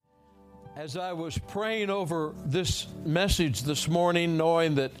As I was praying over this message this morning,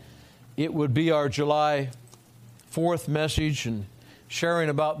 knowing that it would be our July 4th message and sharing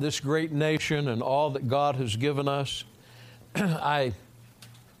about this great nation and all that God has given us, it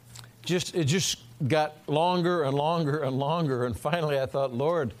just got longer and longer and longer. And finally I thought,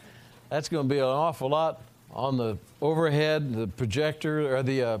 Lord, that's going to be an awful lot on the overhead, the projector, or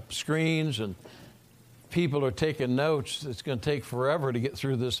the screens, and people are taking notes. It's going to take forever to get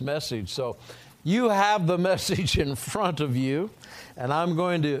through this message. So you have the message in front of you, and I'm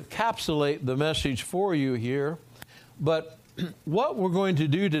going to encapsulate the message for you here. But what we're going to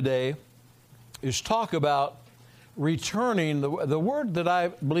do today is talk about returning. The word that I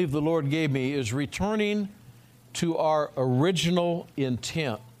believe the Lord gave me is returning to our original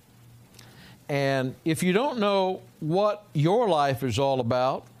intent. And if you don't know what your life is all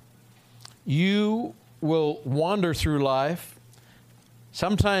about, you will wander through life.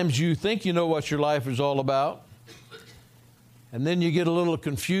 Sometimes you think you know what your life is all about, and then you get a little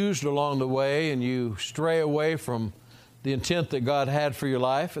confused along the way and you stray away from the intent that God had for your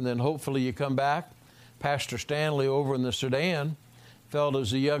life, and then hopefully you come back. Pastor Stanley over in the Sudan felt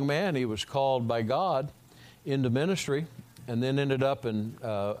as a young man he was called by God into ministry, and then ended up in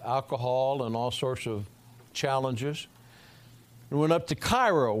alcohol and all sorts of challenges. We went up to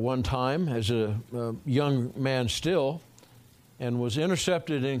Cairo one time as a young man still, and was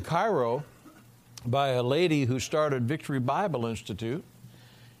intercepted in Cairo by a lady who started Victory Bible Institute.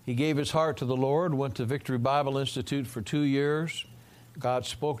 He gave his heart to the Lord, went to Victory Bible Institute for 2 years. God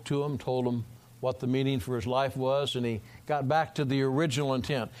spoke to him, told him what the meaning for his life was, and he got back to the original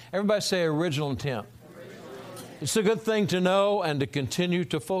intent. Everybody say original intent. It's a good thing to know and to continue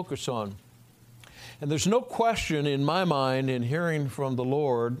to focus on. And there's no question in my mind, in hearing from the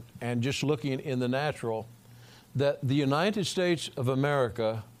Lord and just looking in the natural, that the United States of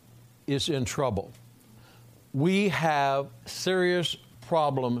America is in trouble. We have serious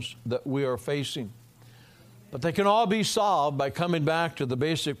problems that we are facing. But they can all be solved by coming back to the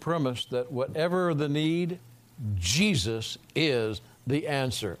basic premise that whatever the need, Jesus is the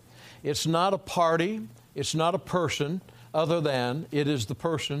answer. It's not a party, it's not a person, other than it is the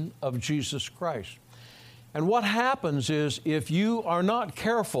person of Jesus Christ. And what happens is, if you are not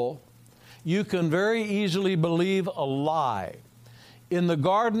careful, you can very easily believe a lie. In the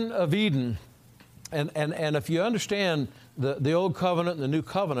Garden of Eden, and if you understand the Old Covenant and the New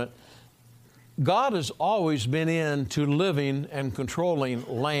Covenant, God has always been into living and controlling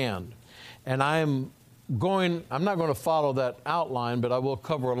land. And I'm not going to follow that outline, but I will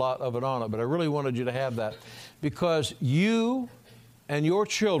cover a lot of it on it. But I really wanted you to have that, because you and your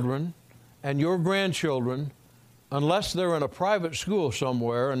children and your grandchildren, unless they're in a private school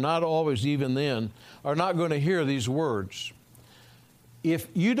somewhere, and not always even then, are not going to hear these words. If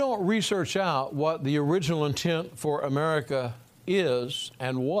you don't research out what the original intent for America is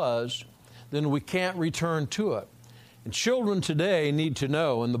and was, then we can't return to it. And children today need to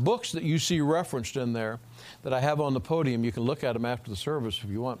know, and the books that you see referenced in there that I have on the podium, you can look at them after the service if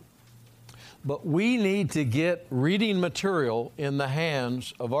you want. But we need to get reading material in the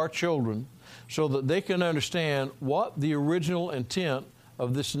hands of our children so that they can understand what the original intent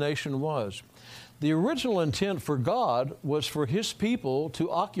of this nation was. The original intent for God was for His people to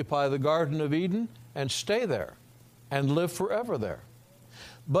occupy the Garden of Eden and stay there and live forever there.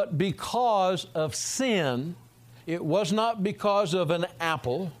 But because of sin, it was not because of an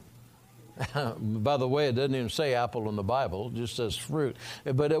apple. By the way, it doesn't even say apple in the Bible, it just says fruit.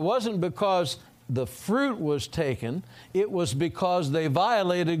 But it wasn't because the fruit was taken, it was because they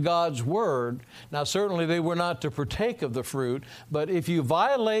violated God's word. Now, certainly they were not to partake of the fruit, but if you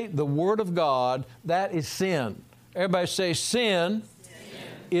violate the word of God, that is sin. Everybody say, sin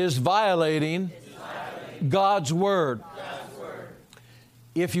is violating God's word.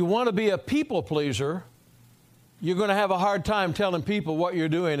 If you want to be a people pleaser, you're going to have a hard time telling people what you're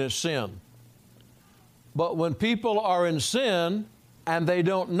doing is sin. But when people are in sin and they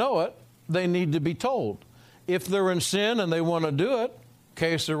don't know it, they need to be told. If they're in sin and they want to do it,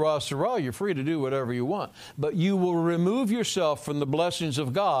 que sera, sera, you're free to do whatever you want. But you will remove yourself from the blessings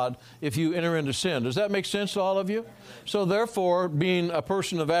of God if you enter into sin. Does that make sense to all of you? So therefore, being a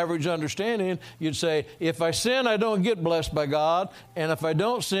person of average understanding, you'd say, if I sin, I don't get blessed by God. And if I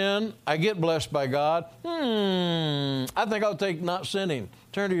don't sin, I get blessed by God. I think I'll take not sinning.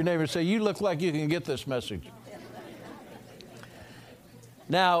 Turn to your neighbor and say, you look like you can get this message.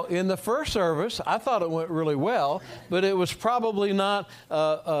 Now, in the first service, I thought it went really well, but it was probably not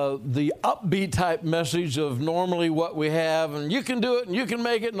the upbeat type message of normally what we have, and you can do it, and you can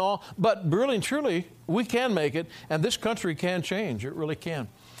make it, and all. But really and truly, we can make it, and this country can change. It really can.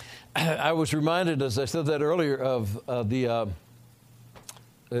 I was reminded, as I said that earlier, of the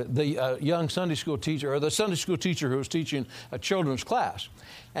young Sunday school teacher, or the Sunday school teacher who was teaching a children's class,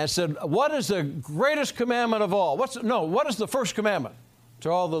 and said, "What is the greatest commandment of all? What is the first commandment?" To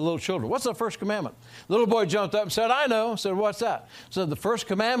all the little children, "What's the first commandment?" The little boy jumped up and said, "I know." Said, "What's that?" Said, "The first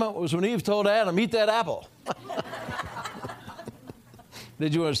commandment was when Eve told Adam, eat that apple."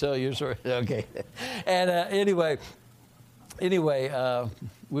 Did you want to tell your story? Okay. And anyway,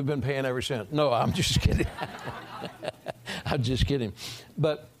 we've been paying ever since. No, I'm just kidding. I'm just kidding.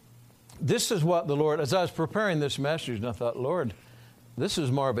 But this is what the Lord, as I was preparing this message, and I thought, Lord, this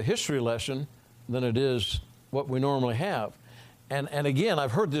is more of a history lesson than it is what we normally have. And again,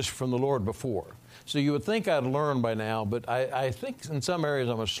 I've heard this from the Lord before. So you would think I'd learn by now, but I think in some areas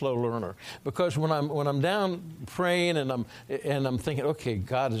I'm a slow learner. Because when I'm down praying and I'm thinking, okay,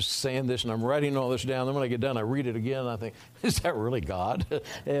 God is saying this, and I'm writing all this down. Then when I get done, I read it again, and I think, is that really God?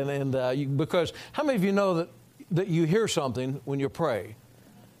 Because how many of you know that you hear something when you pray?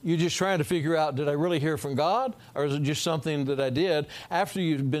 You're just trying to figure out, did I really hear from God? Or is it just something that I did? After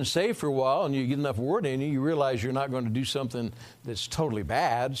you've been saved for a while and you get enough word in you realize you're not going to do something that's totally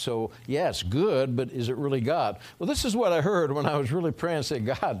bad. So, yeah, it's good, but is it really God? Well, this is what I heard when I was really praying and said,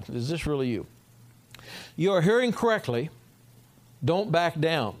 God, is this really you? You are hearing correctly. Don't back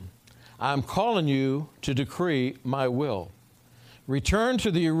down. I'm calling you to decree my will. Return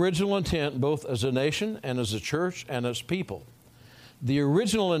to the original intent, both as a nation and as a church and as people. The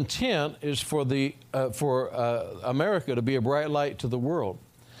original intent is for America to be a bright light to the world.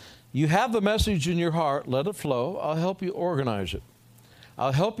 You have the message in your heart. Let it flow. I'll help you organize it.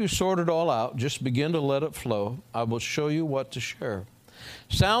 I'll help you sort it all out. Just begin to let it flow. I will show you what to share.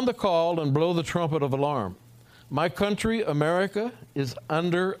 Sound the call and blow the trumpet of alarm. My country, America, is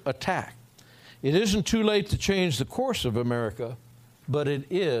under attack. It isn't too late to change the course of America, but it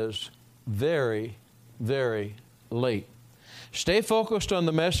is very, very late. Stay focused on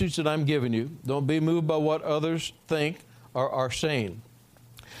the message that I'm giving you. Don't be moved by what others think or are saying.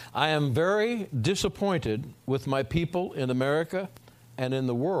 I am very disappointed with my people in America and in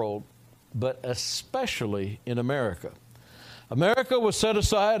the world, but especially in America. America was set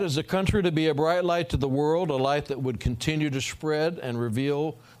aside as a country to be a bright light to the world, a light that would continue to spread and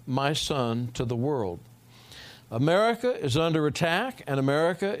reveal my Son to the world. America is under attack, and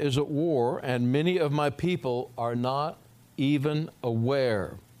America is at war, and many of my people are not even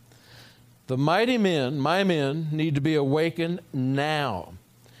aware. The mighty men, my men, need to be awakened now.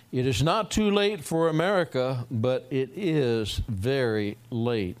 It is not too late for America, but it is very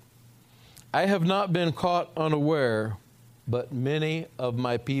late. I have not been caught unaware, but many of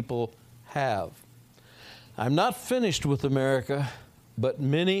my people have. I'm not finished with America, but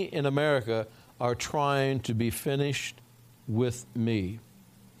many in America are trying to be finished with me.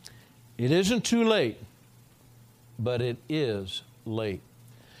 It isn't too late, but it is late.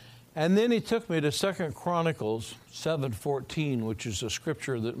 And then he took me to 2 Chronicles 7:14, which is a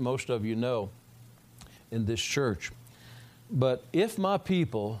scripture that most of you know in this church. But if my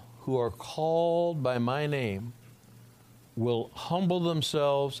people who are called by my name will humble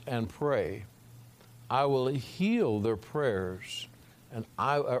themselves and pray, I will heal their prayers, and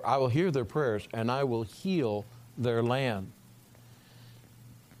I will hear their prayers, and I will heal their land.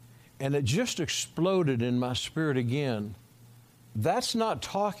 And it just exploded in my spirit again. That's not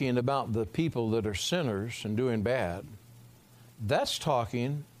talking about the people that are sinners and doing bad. That's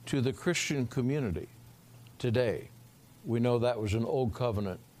talking to the Christian community today. We know that was an old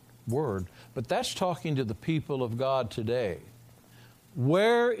covenant word, but that's talking to the people of God today.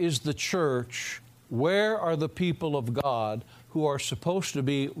 Where is the church? Where are the people of God who are supposed to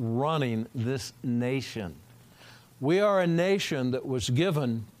be running this nation? We are a nation that was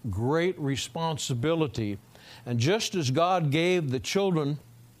given great responsibility. And just as God gave the children,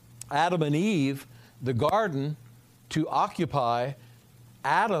 Adam and Eve, the garden to occupy,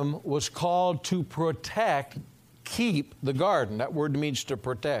 Adam was called to keep the garden. That word means to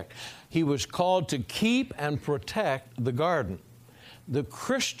protect. He was called to keep and protect the garden. The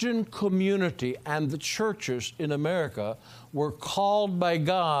Christian community and the churches in America were called by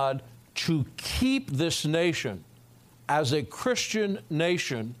God to keep this nation as a Christian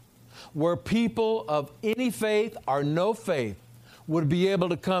nation where people of any faith or no faith would be able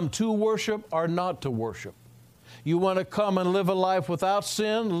to come to worship or not to worship. You want to come and live a life without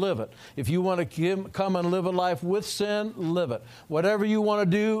sin, live it. If you want to come and live a life with sin, live it. Whatever you want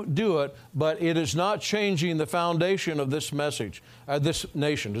to do, do it, but it is not changing the foundation of this message, this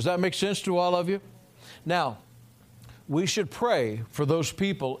nation. Does that make sense to all of you? Now, we should pray for those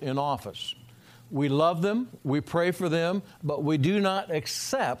people in office. We love them, we pray for them, but we do not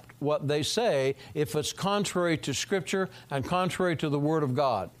accept what they say if it's contrary to Scripture and contrary to the Word of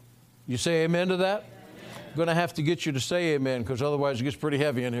God. You say amen to that? I'm going to have to get you to say amen, because otherwise it gets pretty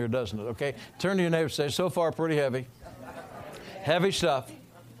heavy in here, doesn't it? Okay? Turn to your neighbor and say, so far pretty heavy. Heavy stuff.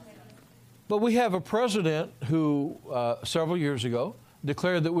 But we have a president who, several years ago,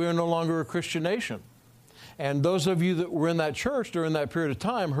 declared that we are no longer a Christian nation. And those of you that were in that church during that period of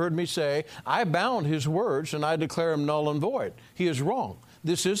time heard me say, I bound his words and I declare them null and void. He is wrong.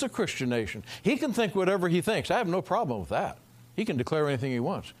 This is a Christian nation. He can think whatever he thinks. I have no problem with that. He can declare anything he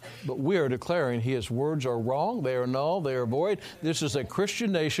wants. But we are declaring his words are wrong, they are null, they are void. This is a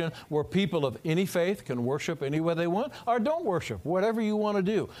Christian nation where people of any faith can worship any way they want or don't worship, whatever you want to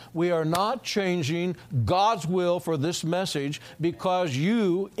do. We are not changing God's will for this message because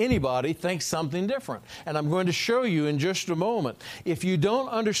anybody, thinks something different. And I'm going to show you in just a moment. If you don't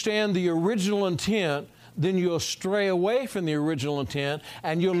understand the original intent, then you'll stray away from the original intent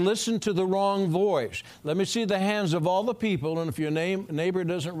and you'll listen to the wrong voice. Let me see the hands of all the people, and if your neighbor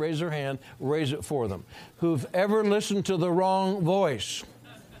doesn't raise their hand, raise it for them, who've ever listened to the wrong voice.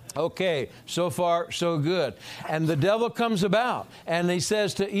 Okay, so far, so good. And the devil comes about, and he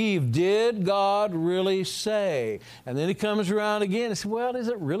says to Eve, did God really say? And then he comes around again and says, well, is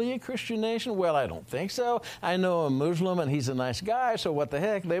it really a Christian nation? Well, I don't think so. I know a Muslim, and he's a nice guy, so what the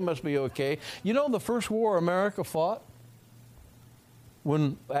heck? They must be okay. You know the first war America fought?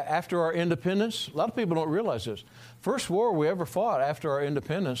 After our independence? A lot of people don't realize this. First war we ever fought after our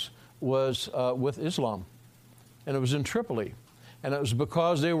independence was with Islam, and it was in Tripoli. And it was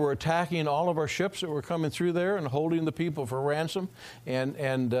because they were attacking all of our ships that were coming through there and holding the people for ransom.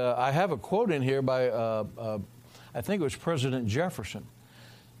 And I have a quote in here by, I think it was President Jefferson,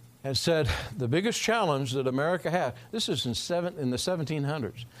 and said, the biggest challenge that America has, this is in the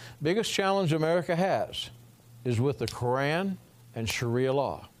 1700s, biggest challenge America has is with the Quran and Sharia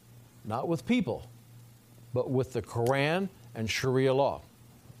law. Not with people, but with the Quran and Sharia law.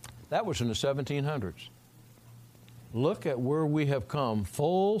 That was in the 1700s. Look at where we have come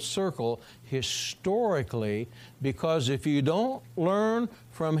full circle historically, because if you don't learn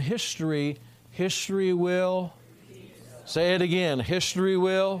from history, history will, say it again, history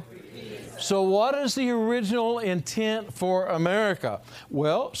will. So what is the original intent for America?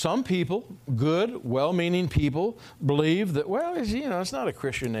 Well, some people, good, well-meaning people, believe that, well, it's not a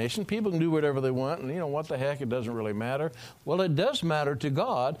Christian nation. People can do whatever they want, and what the heck, it doesn't really matter. Well, it does matter to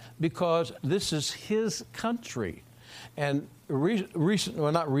God because this is His country. And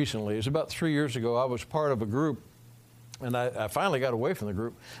not recently, it was about 3 years ago, I was part of a group, and I finally got away from the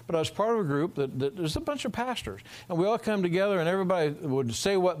group, but I was part of a group that there's a bunch of pastors, and we all come together, and everybody would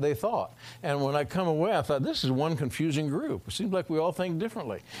say what they thought. And when I come away, I thought, this is one confusing group. It seems like we all think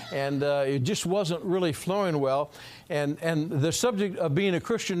differently. And it just wasn't really flowing well. And the subject of being a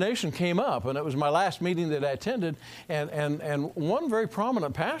Christian nation came up, and it was my last meeting that I attended, and one very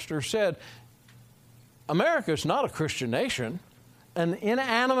prominent pastor said, America is not a Christian nation. An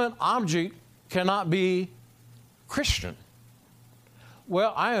inanimate object cannot be Christian.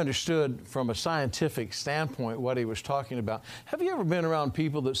 Well, I understood from a scientific standpoint what he was talking about. Have you ever been around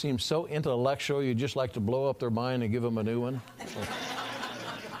people that seem so intellectual you just like to blow up their mind and give them a new one?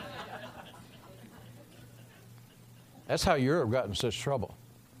 That's how Europe got in such trouble.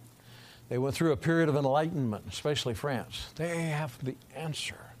 They went through a period of enlightenment, especially France. They have the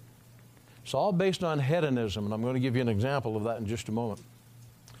answer. It's all based on hedonism, and I'm going to give you an example of that in just a moment.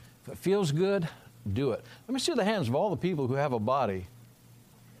 If it feels good, do it. Let me see the hands of all the people who have a body.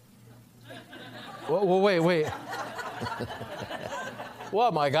 Well, wait.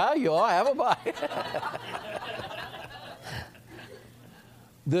 Well, my guy, you all have a body.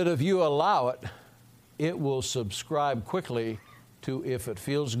 That if you allow it, it will subscribe quickly to if it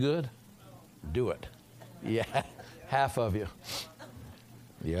feels good, do it. Yeah, half of you.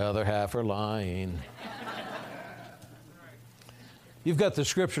 The other half are lying. You've got the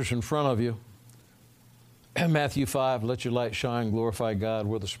scriptures in front of you. Matthew 5, let your light shine, glorify God.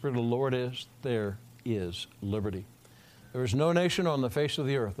 Where the Spirit of the Lord is, there is liberty. There is no nation on the face of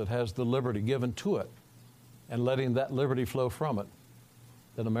the earth that has the liberty given to it and letting that liberty flow from it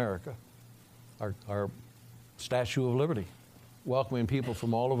than America, our Statue of Liberty, welcoming people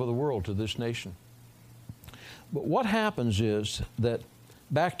from all over the world to this nation. But what happens is that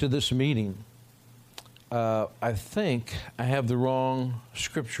back to this meeting, I think I have the wrong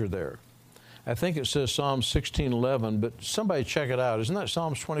scripture there. I think it says Psalm 16:11, but somebody check it out. Isn't that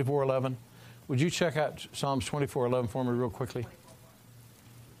Psalms 24:11? Would you check out Psalms 24:11 for me real quickly?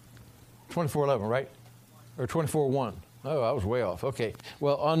 24:11, right? Or 24:1. Oh, I was way off. Okay.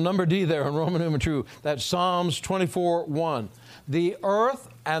 Well, on number D there in Roman numeral 2, that's Psalms 24:1. The earth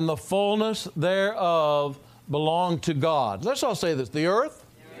and the fullness thereof belong to God. Let's all say this. The earth?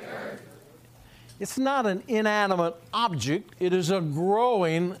 The earth. It's not an inanimate object. It is a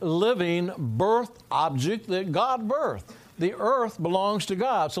growing, living, birth object that God birthed. The earth belongs to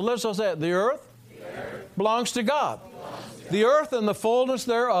God. So let's all say it. The earth belongs to God. The earth and the fullness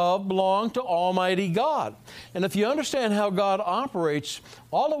thereof belong to Almighty God. And if you understand how God operates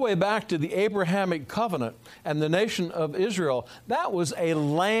all the way back to the Abrahamic covenant and the nation of Israel, that was a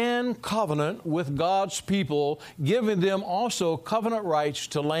land covenant with God's people, giving them also covenant rights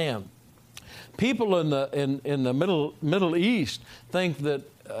to land. People in the Middle East think that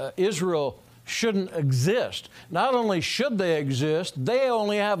Israel shouldn't exist. Not only should they exist, they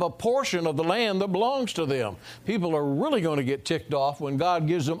only have a portion of the land that belongs to them. People are really going to get ticked off when God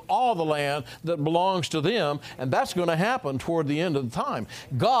gives them all the land that belongs to them, and that's going to happen toward the end of the time.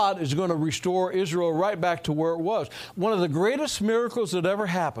 God is going to restore Israel right back to where it was. One of the greatest miracles that ever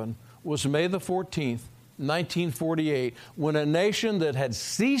happened was May the 14th, 1948, when a nation that had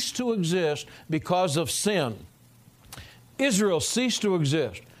ceased to exist because of sin, Israel ceased to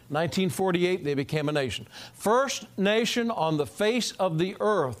exist. 1948, they became a nation. First nation on the face of the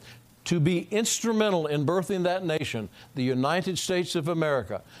earth to be instrumental in birthing that nation, the United States of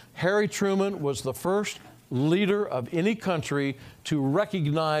America. Harry Truman was the first leader of any country to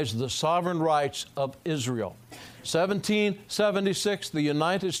recognize the sovereign rights of Israel. 1776, the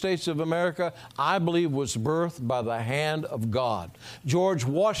United States of America, I believe, was birthed by the hand of God. George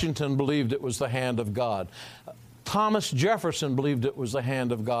Washington believed it was the hand of God. Thomas Jefferson believed it was the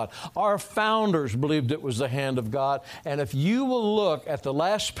hand of God. Our founders believed it was the hand of God. And if you will look at the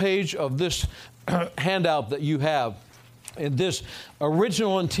last page of this handout that you have, in this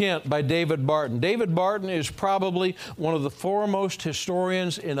original intent by David Barton. David Barton is probably one of the foremost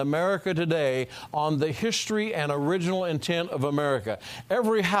historians in America today on the history and original intent of America.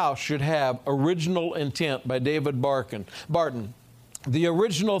 Every house should have Original Intent by David Barton. The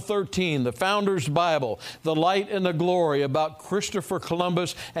original 13, the Founder's Bible, The Light and the Glory, about Christopher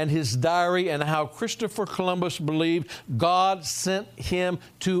Columbus and his diary and how Christopher Columbus believed God sent him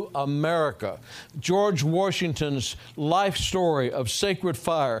to America. George Washington's life story of Sacred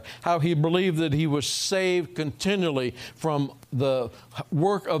Fire, how he believed that he was saved continually from the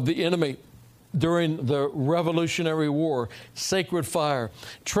work of the enemy during the Revolutionary War. Sacred Fire.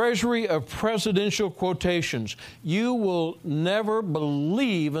 Treasury of presidential quotations. You will never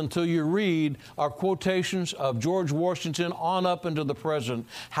believe until you read our quotations of George Washington on up into the present,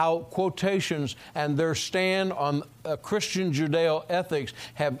 how quotations and their stand on Christian Judeo-ethics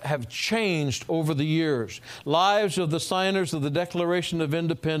have changed over the years. Lives of the signers of the Declaration of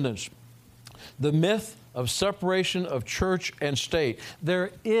Independence. The myth of separation of church and state.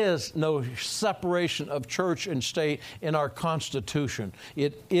 There is no separation of church and state in our Constitution.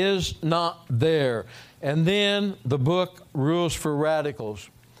 It is not there. And then the book, Rules for Radicals.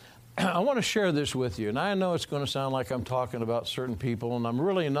 I want to share this with you, and I know it's going to sound like I'm talking about certain people, and I'm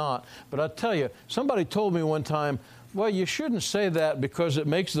really not, but I'll tell you, somebody told me one time, well, you shouldn't say that because it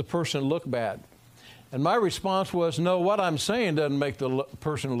makes the person look bad. And my response was, no, what I'm saying doesn't make the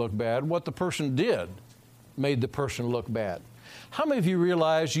person look bad. What the person did made the person look bad. How many of you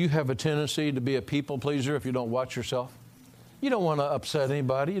realize you have a tendency to be a people pleaser if you don't watch yourself? You don't want to upset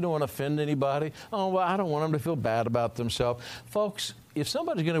anybody. You don't want to offend anybody. Oh, well, I don't want them to feel bad about themselves. Folks, if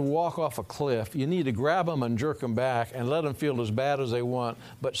somebody's going to walk off a cliff, you need to grab them and jerk them back and let them feel as bad as they want,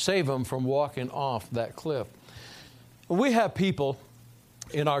 but save them from walking off that cliff. We have people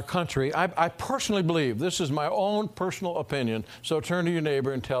in our country, I personally believe, this is my own personal opinion, so turn to your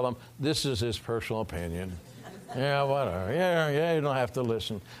neighbor and tell him, this is his personal opinion. Yeah, whatever. Yeah, you don't have to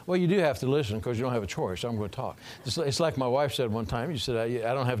listen. Well, you do have to listen because you don't have a choice. I'm going to talk. It's like my wife said one time. You said,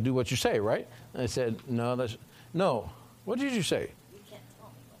 I don't have to do what you say, right? And I said, no. What did you say?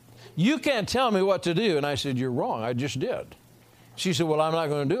 You can't tell me what to do. And I said, you're wrong. I just did. She said, well, I'm not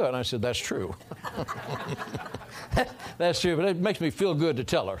going to do it. And I said, that's true. That's true, but it makes me feel good to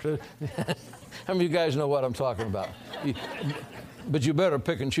tell her. How many of you guys know what I'm talking about? But you better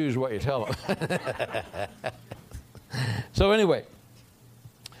pick and choose what you tell them. So anyway,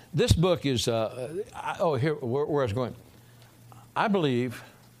 this book is, here, where I was going. I believe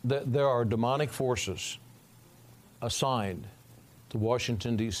that there are demonic forces assigned to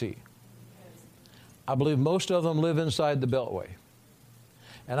Washington, D.C. I believe most of them live inside the Beltway.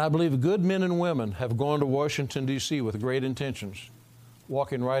 And I believe good men and women have gone to Washington, D.C. with great intentions,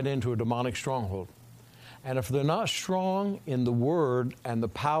 walking right into a demonic stronghold. And if they're not strong in the Word and the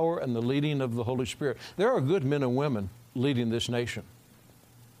power and the leading of the Holy Spirit, there are good men and women leading this nation.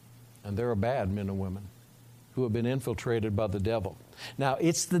 And there are bad men and women who have been infiltrated by the devil. Now,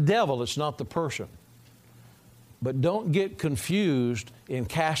 it's the devil, it's not the person. But don't get confused in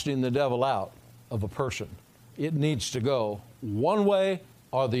casting the devil out of a person. It needs to go one way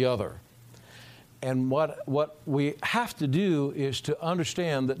or the other. And what we have to do is to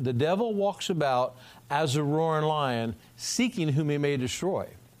understand that the devil walks about as a roaring lion, seeking whom he may destroy.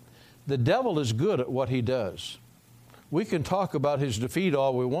 The devil is good at what he does. We can talk about his defeat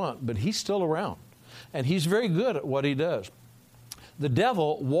all we want, but he's still around. And he's very good at what he does. The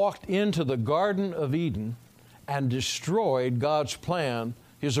devil walked into the Garden of Eden and destroyed God's plan,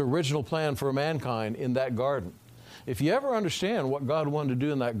 his original plan for mankind in that garden. If you ever understand what God wanted to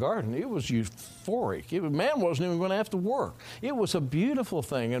do in that garden, it was euphoric. Man wasn't even going to have to work. It was a beautiful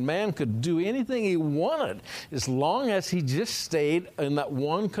thing, and man could do anything he wanted as long as he just stayed in that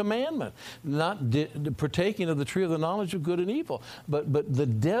one commandment, not partaking of the tree of the knowledge of good and evil. But the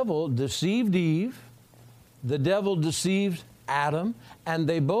devil deceived Eve. The devil deceived Adam, and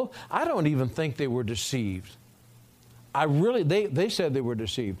they both, I don't even think they were deceived. They said they were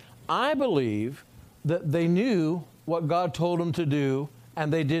deceived. I believe that they knew what God told them to do,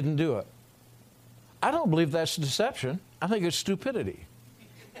 and they didn't do it. I don't believe that's deception. I think it's stupidity.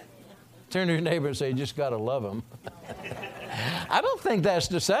 Turn to your neighbor and say, you just got to love him. I don't think that's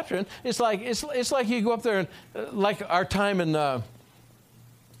deception. It's like you go up there and, like our time in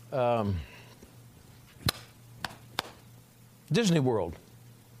Disney World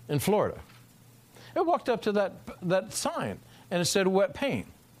in Florida. I walked up to that sign, and it said wet paint.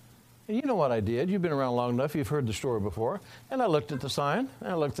 And you know what I did. You've been around long enough. You've heard the story before. And I looked at the sign, and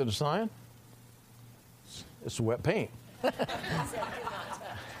I looked at the sign. It's wet paint.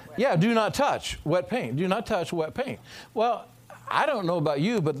 Yeah, do not touch wet paint. Do not touch wet paint. Well, I don't know about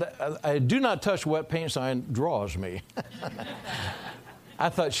you, but a do not touch wet paint sign draws me. I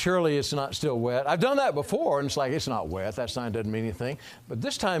thought, surely it's not still wet. I've done that before, and it's like, it's not wet. That sign doesn't mean anything. But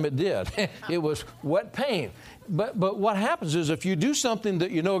this time it did. It was wet paint. But what happens is if you do something that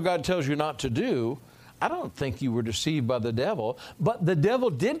you know God tells you not to do, I don't think you were deceived by the devil. But the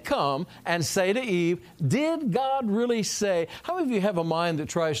devil did come and say to Eve, did God really say? How many of you have a mind that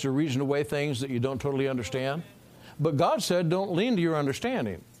tries to reason away things that you don't totally understand? But God said, don't lean to your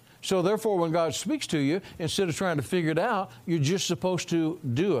understanding. So therefore, when God speaks to you, instead of trying to figure it out, you're just supposed to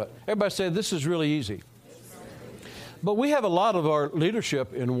do it. Everybody say, this is really easy. But we have a lot of our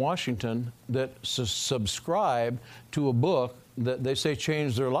leadership in Washington that subscribe to a book that they say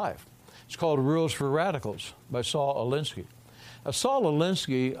changed their life. It's called Rules for Radicals by Saul Alinsky. Saul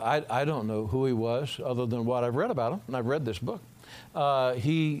Alinsky, I don't know who he was other than what I've read about him, and I've read this book.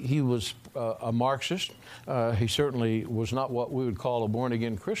 He was a Marxist. He certainly was not what we would call a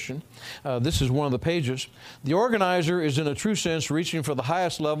born-again Christian. This is one of the pages. The organizer is, in a true sense, reaching for the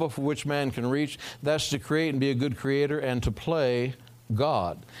highest level for which man can reach. That's to create and be a good creator and to play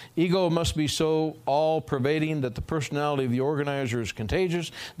God. Ego must be so all-pervading that the personality of the organizer is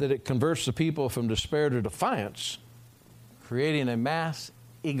contagious, that it converts the people from despair to defiance, creating a mass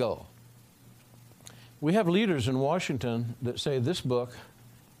ego. We have leaders in Washington that say this book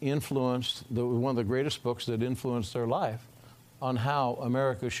influenced, one of the greatest books that influenced their life on how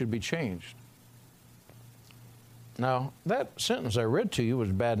America should be changed. Now, that sentence I read to you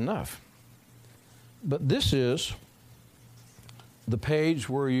was bad enough. But this is the page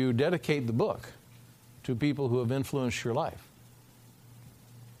where you dedicate the book to people who have influenced your life.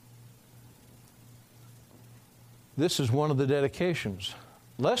 This is one of the dedications.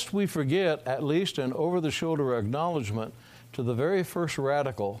 Lest we forget at least an over-the-shoulder acknowledgement to the very first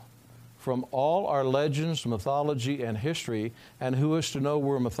radical from all our legends, mythology, and history, and who is to know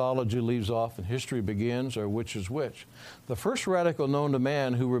where mythology leaves off and history begins, or which is which. The first radical known to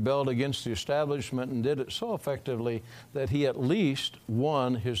man who rebelled against the establishment and did it so effectively that he at least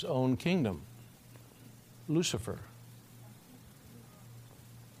won his own kingdom. Lucifer.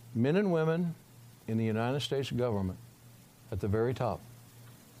 Men and women in the United States government at the very top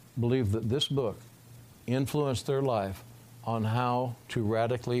believe that this book influenced their life on how to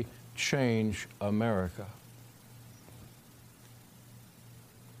radically change America.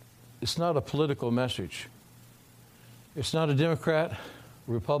 It's not a political message. It's not a Democrat,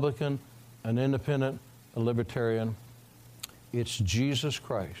 Republican, an independent, a libertarian. It's Jesus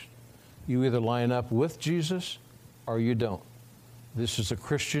Christ. You either line up with Jesus or you don't. This is a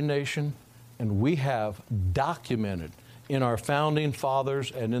Christian nation, and we have documented in our founding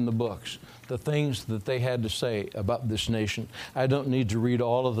fathers and in the books the things that they had to say about this nation. I don't need to read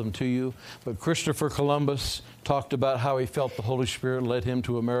all of them to you, but Christopher Columbus talked about how he felt the Holy Spirit led him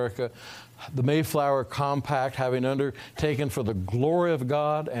to America. the Mayflower Compact, having undertaken for the glory of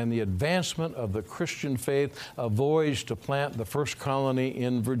God and the advancement of the Christian faith, a voyage to plant the first colony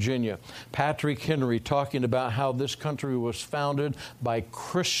in Virginia. Patrick Henry talking about how this country was founded by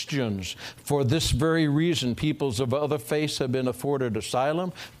Christians. For this very reason, peoples of other faiths have been afforded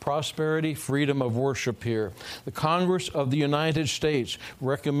asylum, prosperity, freedom of worship here. The Congress of the United States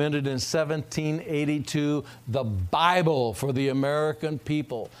recommended in 1782 the Bible for the American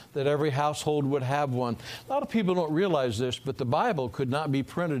people, that every household would have one. A lot of people don't realize this, but the Bible could not be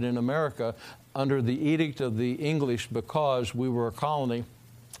printed in America under the edict of the English because we were a colony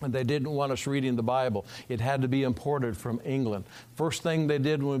and they didn't want us reading the Bible. It had to be imported from England. First thing they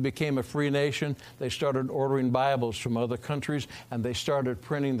did when we became a free nation, they started ordering Bibles from other countries, and they started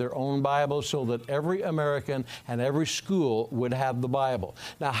printing their own Bibles so that every American and every school would have the Bible.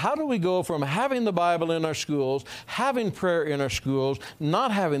 Now, how do we go from having the Bible in our schools, having prayer in our schools,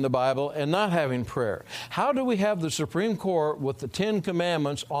 not having the Bible, and not having prayer? How do we have the Supreme Court with the Ten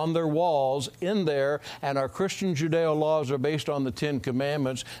Commandments on their walls in there, and our Christian Judeo laws are based on the Ten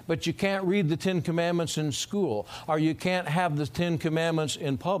Commandments, but you can't read the Ten Commandments in school, or you can't have the Ten Commandments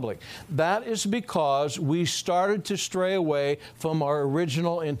in public? That is because we started to stray away from our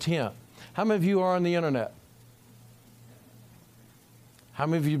original intent. How many of you are on the internet? How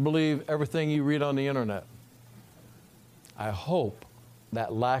many of you believe everything you read on the internet? I hope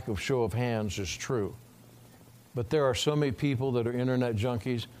that lack of show of hands is true. But there are so many people that are internet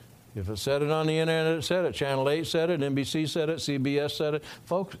junkies. If it said it on the internet, it said it. Channel 8 said it. NBC said it. CBS said it.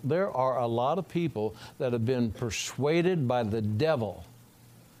 Folks, there are a lot of people that have been persuaded by the devil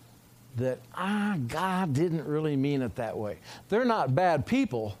that, God didn't really mean it that way. They're not bad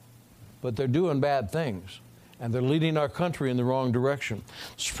people, but they're doing bad things. And they're leading our country in the wrong direction.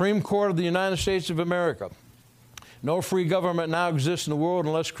 Supreme Court of the United States of America. No free government now exists in the world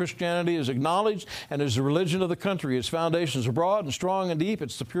unless Christianity is acknowledged and is the religion of the country. Its foundations are broad and strong and deep.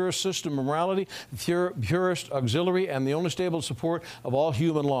 It's the purest system of morality, the purest auxiliary, and the only stable support of all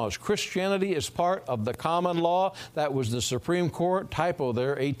human laws. Christianity is part of the common law. That was the Supreme Court. Typo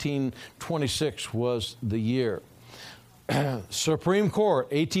there, 1826 was the year. Supreme Court,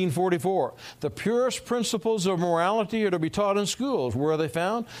 1844. The purest principles of morality are to be taught in schools. Where are they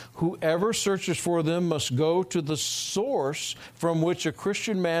found? Whoever searches for them must go to the source from which a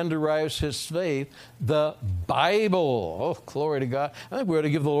Christian man derives his faith, the Bible. Oh, glory to God. I think we ought to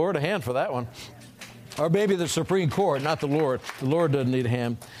give the Lord a hand for that one. Or maybe the Supreme Court, not the Lord. The Lord doesn't need a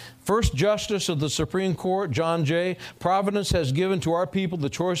hand. First Justice of the Supreme Court, John Jay, Providence has given to our people the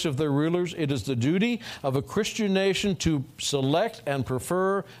choice of their rulers. It is the duty of a Christian nation to select and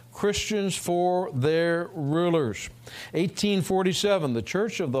prefer Christians for their rulers. 1847, the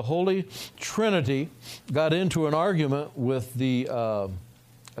Church of the Holy Trinity got into an argument with the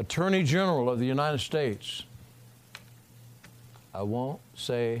Attorney General of the United States. I won't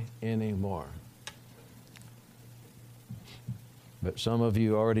say any more. But some of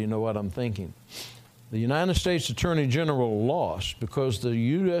you already know what I'm thinking. The United States Attorney General lost because the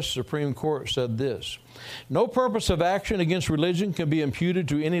U.S. Supreme Court said this: no purpose of action against religion can be imputed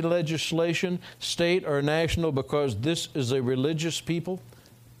to any legislation, state or national, because this is a religious people.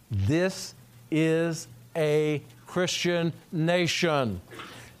 This is a Christian nation.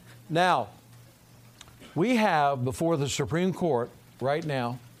 Now, we have before the Supreme Court right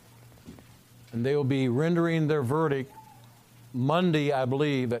now, and they will be rendering their verdict Monday, I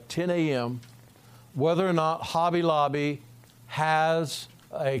believe, at 10 a.m., whether or not Hobby Lobby has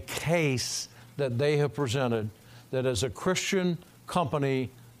a case that they have presented that as a Christian company,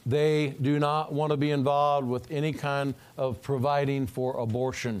 they do not want to be involved with any kind of providing for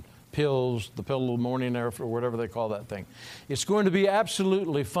abortion pills, the pill of the morning or whatever they call that thing. It's going to be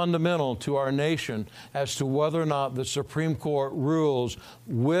absolutely fundamental to our nation as to whether or not the Supreme Court rules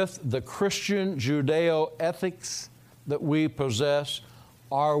with the Christian Judeo ethics that we possess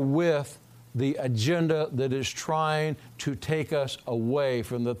are with the agenda that is trying to take us away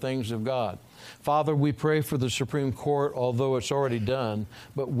from the things of God. Father, we pray for the Supreme Court, although it's already done,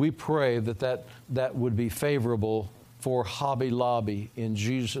 but we pray that would be favorable for Hobby Lobby in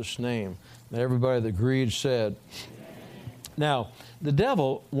Jesus' name. And everybody that agreed said. Now, the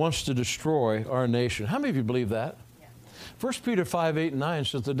devil wants to destroy our nation. How many of you believe that? 1 Peter 5, 8, and 9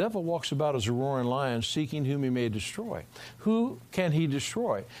 says, the devil walks about as a roaring lion, seeking whom he may destroy. Who can he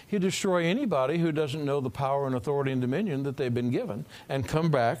destroy? He'll destroy anybody who doesn't know the power and authority and dominion that they've been given and come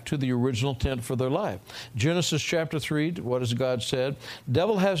back to the original intent for their life. Genesis chapter 3, what has God said?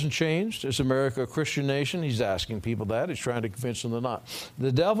 Devil hasn't changed. Is America a Christian nation? He's asking people that. He's trying to convince them they're not.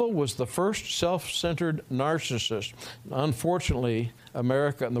 The devil was the first self-centered narcissist. Unfortunately,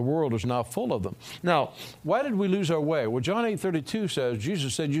 America and the world is now full of them. Now, why did we lose our way? Well, John 8:32 says,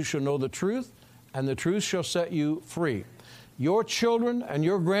 Jesus said, you shall know the truth, and the truth shall set you free. Your children and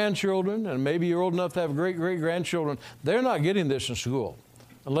your grandchildren, and maybe you're old enough to have great-great-grandchildren, they're not getting this in school.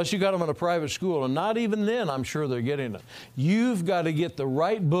 Unless you got them in a private school, and not even then, I'm sure they're getting it. You've got to get the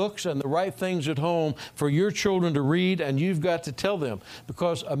right books and the right things at home for your children to read, and you've got to tell them,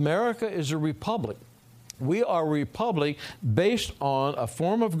 because America is a republic. We are a republic based on a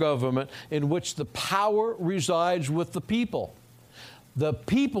form of government in which the power resides with the people. The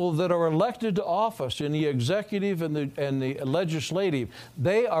people that are elected to office in the executive and the legislative,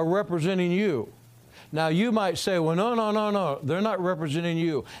 they are representing you. Now, you might say, well, no, they're not representing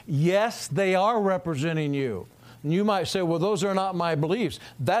you. Yes, they are representing you. And you might say, well, those are not my beliefs.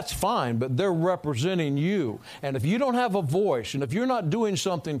 That's fine, but they're representing you. And if you don't have a voice, and if you're not doing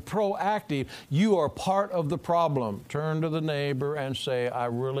something proactive, you are part of the problem. Turn to the neighbor and say, I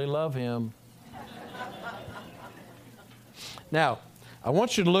really love him. Now, I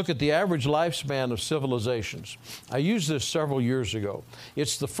want you to look at the average lifespan of civilizations. I used this several years ago.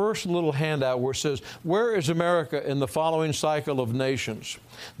 It's the first little handout where it says, where is America in the following cycle of nations?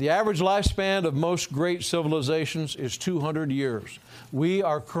 The average lifespan of most great civilizations is 200 years. We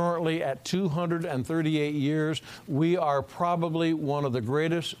are currently at 238 years. We are probably one of the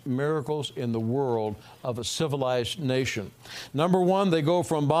greatest miracles in the world of a civilized nation. Number one, they go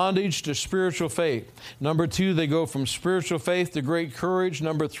from bondage to spiritual faith. Number two, they go from spiritual faith to great courage.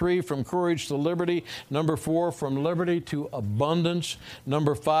 Number three, from courage to liberty. Number four, from liberty to abundance.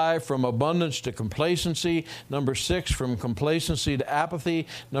 Number five, from abundance to complacency. Number six, from complacency to apathy.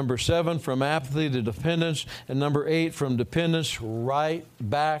 Number seven, from apathy to dependence. And number eight, from dependence right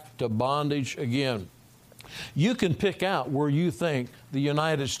back to bondage again. You can pick out where you think the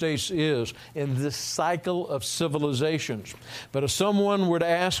United States is in this cycle of civilizations. But if someone were to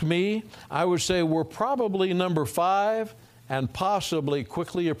ask me, I would say we're probably number 5 and possibly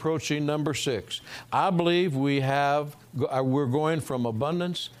quickly approaching number 6. I believe we're going from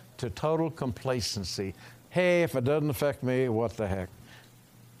abundance to total complacency. Hey, if it doesn't affect me, what the heck?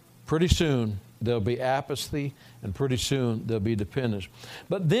 Pretty soon, there'll be apathy, and pretty soon there'll be dependence.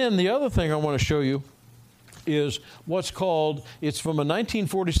 But then the other thing I want to show you is what's called, it's from a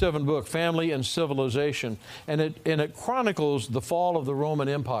 1947 book, Family and Civilization, and it chronicles the fall of the Roman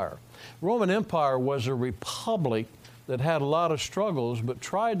Empire. Roman Empire was a republic that had a lot of struggles, but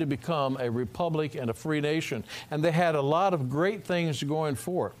tried to become a republic and a free nation. And they had a lot of great things going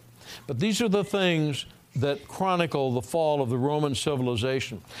for it. But these are the things that chronicle the fall of the Roman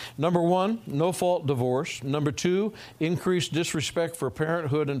civilization. Number 1, no-fault divorce. Number 2, increased disrespect for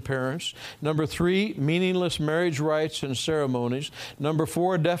parenthood and parents. Number 3, meaningless marriage rites and ceremonies. Number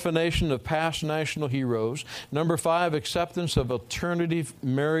 4, definition of past national heroes. Number 5, acceptance of alternative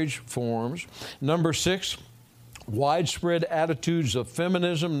marriage forms. Number 6, widespread attitudes of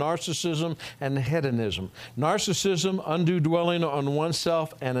feminism, narcissism, and hedonism. Narcissism, undue dwelling on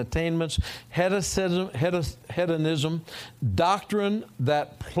oneself and attainments. Hedonism, doctrine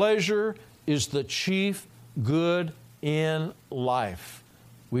that pleasure is the chief good in life.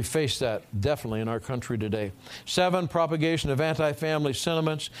 We face that definitely in our country today. 7, propagation of anti-family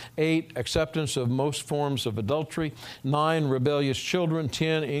sentiments. 8, acceptance of most forms of adultery. 9, rebellious children.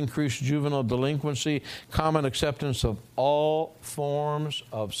 10, increased juvenile delinquency. Common acceptance of all forms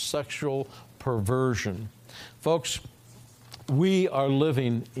of sexual perversion. Folks, we are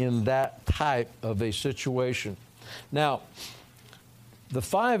living in that type of a situation. Now, the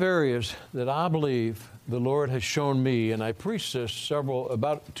 5 areas that I believe the Lord has shown me, and I preached this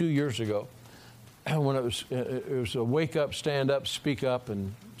about 2 years ago, when it was a wake up, stand up, speak up,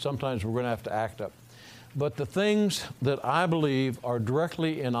 and sometimes we're going to have to act up. But the things that I believe are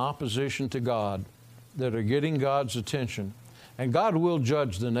directly in opposition to God, that are getting God's attention, and God will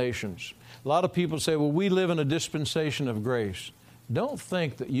judge the nations. A lot of people say, well, we live in a dispensation of grace. Don't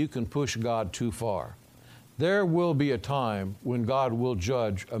think that you can push God too far. There will be a time when God will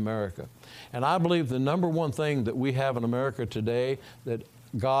judge America. And I believe the number one thing that we have in America today that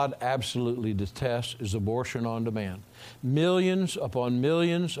God absolutely detests is abortion on demand. Millions upon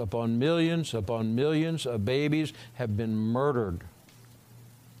millions upon millions upon millions of babies have been murdered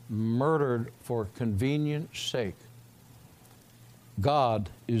for convenience sake. God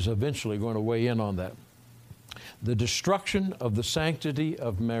is eventually going to weigh in on that. The destruction of the sanctity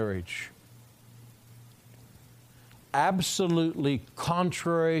of marriage. Absolutely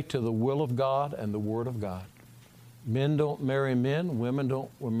contrary to the will of God and the Word of God. Men don't marry men, women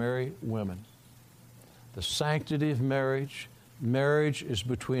don't marry women. The sanctity of marriage, marriage is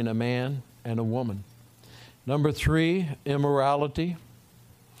between a man and a woman. Number 3, immorality.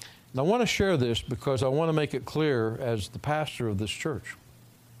 And I want to share this because I want to make it clear as the pastor of this church.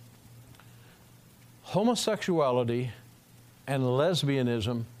 Homosexuality and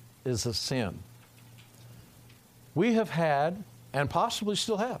lesbianism is a sin. We have had, and possibly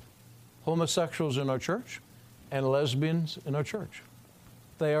still have, homosexuals in our church and lesbians in our church.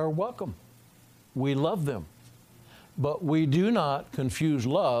 They are welcome. We love them. But we do not confuse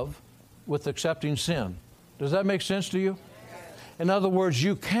love with accepting sin. Does that make sense to you? In other words,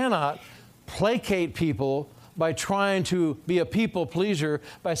 you cannot placate people by trying to be a people pleaser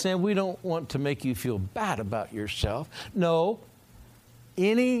by saying, we don't want to make you feel bad about yourself. No,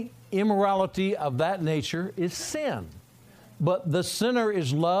 any immorality of that nature is sin. But the sinner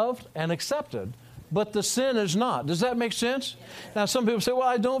is loved and accepted, but the sin is not. Does that make sense? Now, some people say, well,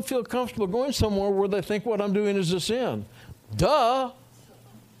 I don't feel comfortable going somewhere where they think what I'm doing is a sin. Duh!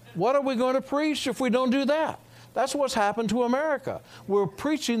 What are we going to preach if we don't do that? That's what's happened to America. We're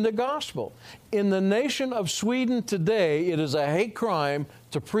preaching the gospel. In the nation of Sweden today, it is a hate crime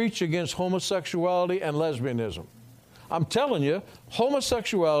to preach against homosexuality and lesbianism. I'm telling you,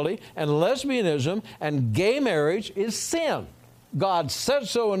 homosexuality and lesbianism and gay marriage is sin. God said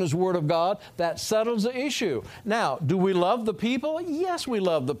so in His Word of God. That settles the issue. Now, do we love the people? Yes, we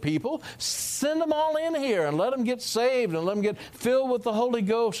love the people. Send them all in here and let them get saved and let them get filled with the Holy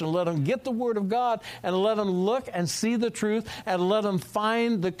Ghost and let them get the Word of God and let them look and see the truth and let them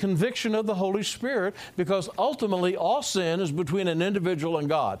find the conviction of the Holy Spirit, because ultimately all sin is between an individual and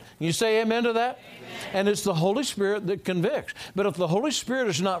God. Can you say amen to that? Amen. And it's the Holy Spirit that convicts. But if the Holy Spirit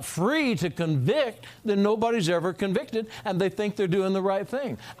is not free to convict, then nobody's ever convicted and they think they're doing the right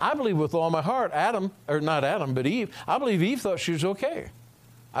thing. I believe with all my heart, Eve, I believe Eve thought she was okay.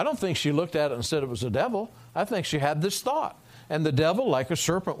 I don't think she looked at it and said it was the devil. I think she had this thought. And the devil, like a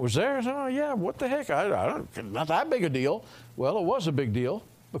serpent, was there. I said, oh, yeah, what the heck? Not that big a deal. Well, it was a big deal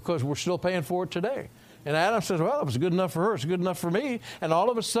because we're still paying for it today. And Adam says, well, it was good enough for her. It's good enough for me. And all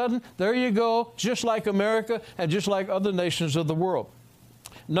of a sudden, there you go, just like America and just like other nations of the world.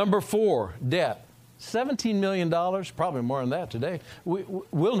 Number 4, debt. $17 million, probably more than that today.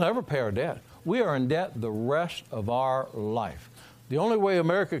 We'll never pay our debt. We are in debt the rest of our life. The only way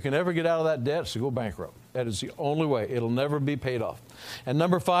America can ever get out of that debt is to go bankrupt. That is the only way. It'll never be paid off. And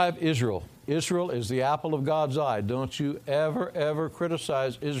number 5, Israel. Israel is the apple of God's eye. Don't you ever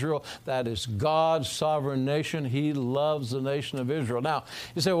criticize Israel. That is God's sovereign nation. He loves the nation of Israel. Now,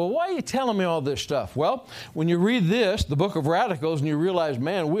 you say, well, why are you telling me all this stuff? Well, when you read this, the book of Radicals, and you realize,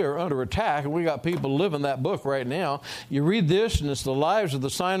 man, we are under attack, and we got people living that book right now. You read this, and it's the lives of the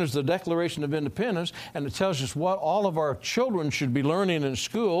signers of the Declaration of Independence, and it tells us what all of our children should be learning in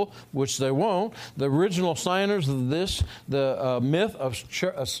school, which they won't. The original signers of this, the myth of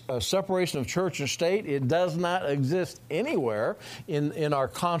separation of church and state, it does not exist anywhere in our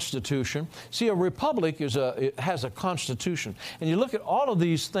Constitution. See, a republic it has a Constitution. And you look at all of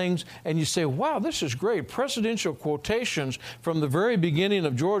these things and you say, wow, this is great. Presidential quotations from the very beginning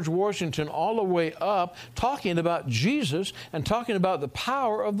of George Washington all the way up, talking about Jesus and talking about the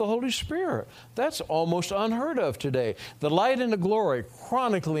power of the Holy Spirit. That's almost unheard of today. The Light and the Glory,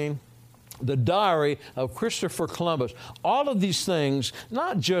 chronicling the diary of Christopher Columbus. All of these things,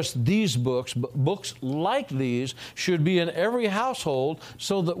 not just these books, but books like these, should be in every household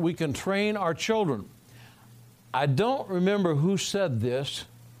so that we can train our children. I don't remember who said this.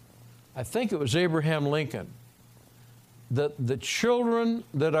 I think it was Abraham Lincoln. That the children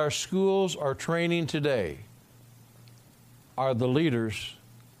that our schools are training today are the leaders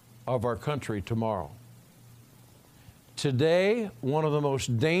of our country tomorrow. Today, one of the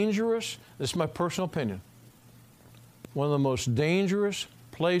most dangerous, this is my personal opinion, one of the most dangerous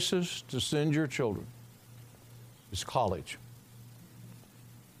places to send your children is college.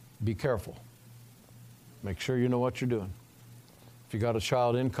 Be careful. Make sure you know what you're doing. If you got a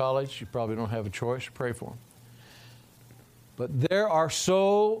child in college, you probably don't have a choice. Pray for them. But there are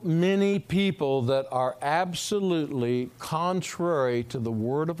so many people that are absolutely contrary to the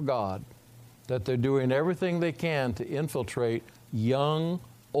Word of God that they're doing everything they can to infiltrate young,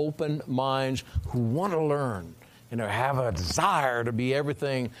 open minds who want to learn and have a desire to be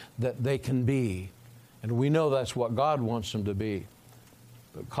everything that they can be. And we know that's what God wants them to be.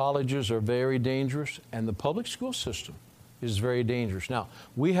 But colleges are very dangerous, and the public school system is very dangerous. Now,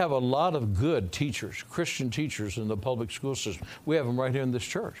 we have a lot of good teachers, Christian teachers in the public school system. We have them right here in this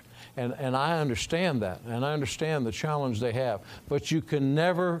church. And I understand that, and I understand the challenge they have. But you can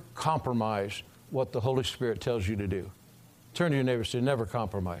never compromise what the Holy Spirit tells you to do. Turn to your neighbor and say, never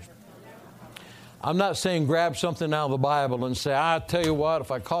compromise. I'm not saying grab something out of the Bible and say, I tell you what, if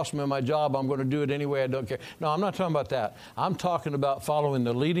I cost me my job, I'm going to do it anyway. I don't care. No, I'm not talking about that. I'm talking about following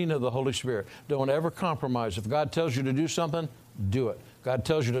the leading of the Holy Spirit. Don't ever compromise. If God tells you to do something, do it. God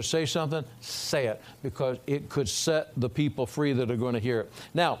tells you to say something, say it, because it could set the people free that are going to hear it.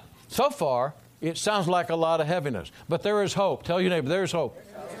 Now, so far, it sounds like a lot of heaviness, but there is hope. Tell your neighbor, there is hope.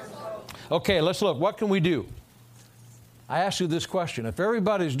 Okay, let's look. What can we do? I ask you this question. If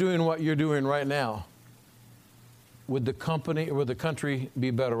everybody's doing what you're doing right now, would the country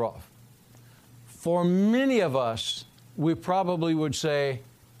be better off? For many of us, we probably would say,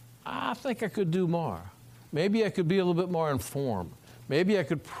 I think I could do more. Maybe I could be a little bit more informed. Maybe I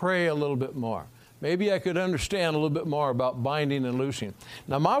could pray a little bit more. Maybe I could understand a little bit more about binding and loosing.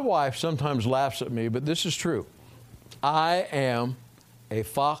 Now, my wife sometimes laughs at me, but this is true. I am a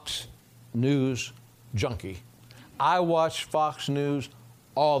Fox News junkie. I watch Fox News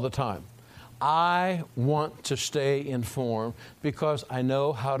all the time. I want to stay informed because I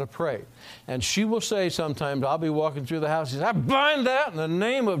know how to pray. And she will say sometimes, I'll be walking through the house, she says, I bind that in the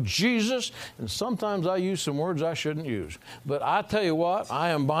name of Jesus. And sometimes I use some words I shouldn't use. But I tell you what, I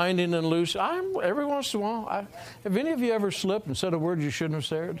am binding and loose. Every once in a while, have any of you ever slipped and said a word you shouldn't have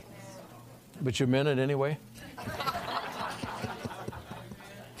said? But you meant it anyway?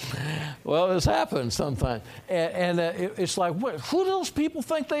 Well, this happens sometimes. And it's like, who do those people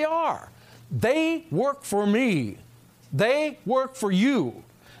think they are? They work for me. They work for you.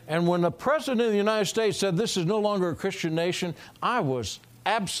 And when the President of the United States said this is no longer a Christian nation, I was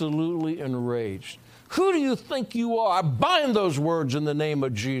absolutely enraged. Who do you think you are? I bind those words in the name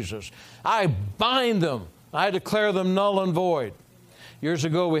of Jesus. I bind them. I declare them null and void. Years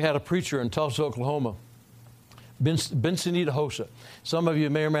ago, we had a preacher in Tulsa, Oklahoma, Benson Idahosa. Some of you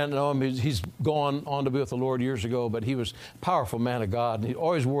may or may not know him. He's gone on to be with the Lord years ago, but he was a powerful man of God. And he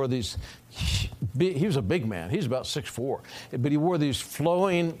always wore these, he was a big man. He's about 6'4", but he wore these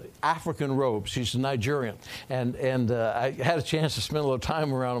flowing African robes. He's Nigerian. And I had a chance to spend a little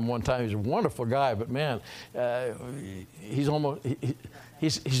time around him one time. He's a wonderful guy, but man, he's almost...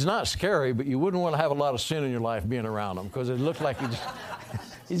 He's not scary, but you wouldn't want to have a lot of sin in your life being around him because it looked like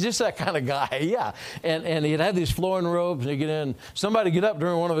he's just that kind of guy, yeah. And he'd have these flowing robes, and he'd get in. Somebody get up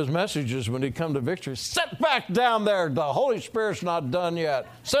during one of his messages when he'd come to victory. Sit back down there. The Holy Spirit's not done yet.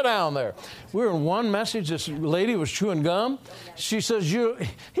 Sit down there. We were in one message. This lady was chewing gum. She says,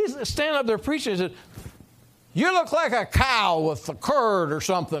 he's standing up there preaching. He said, you look like a cow with a curd or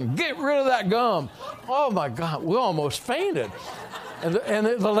something. Get rid of that gum. Oh, my God. We almost fainted. And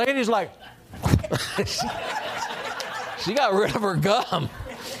the lady's like, she got rid of her gum.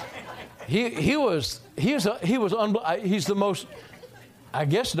 He's the most, I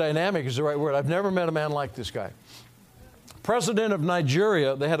guess dynamic is the right word. I've never met a man like this guy. President of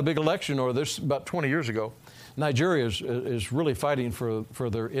Nigeria, they had a big election over this about 20 years ago. Nigeria is really fighting for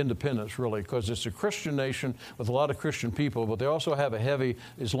their independence, really, because it's a Christian nation with a lot of Christian people, but they also have a heavy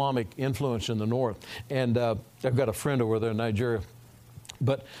Islamic influence in the north. And I've got a friend over there in Nigeria.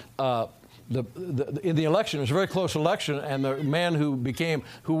 But in the election, it was a very close election, and the man who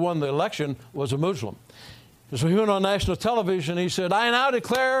won the election was a Muslim. So he went on national television, and he said, I now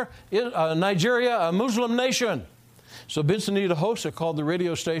declare Nigeria a Muslim nation. So Benson Idahosa called the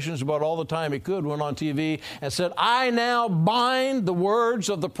radio stations about all the time he could, went on TV and said, I now bind the words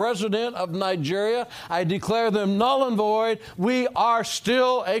of the President of Nigeria. I declare them null and void. We are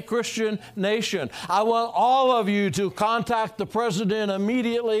still a Christian nation. I want all of you to contact the President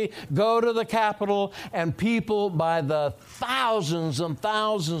immediately, go to the Capitol, and people by the thousands and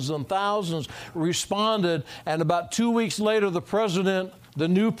thousands and thousands responded. And about 2 weeks later, the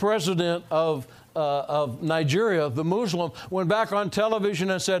new president of Nigeria, the Muslim, went back on television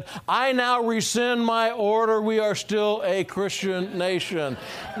and said, I now rescind my order. We are still a Christian nation.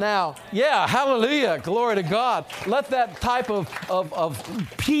 Now, yeah, hallelujah, glory to God. Let that type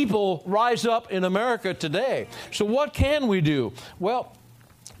of people rise up in America today. So what can we do? Well,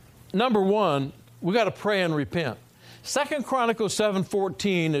 number one, we got to pray and repent. 2 Chronicles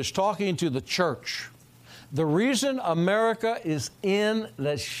 7:14 is talking to the church. The reason America is in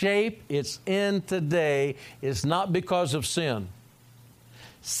the shape it's in today is not because of sin.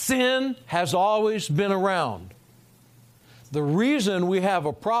 Sin has always been around. The reason we have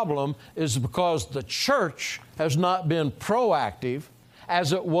a problem is because the church has not been proactive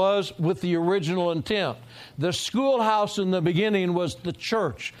as it was with the original intent. The schoolhouse in the beginning was the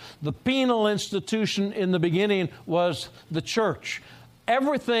church. The penal institution in the beginning was the church.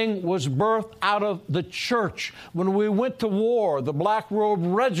 Everything was birthed out of the church. When we went to war, the Black Robe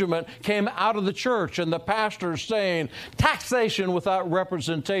Regiment came out of the church, and the pastor's saying, taxation without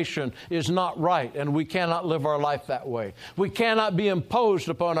representation is not right, and we cannot live our life that way. We cannot be imposed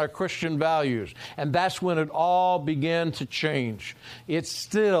upon our Christian values. And that's when it all began to change. It's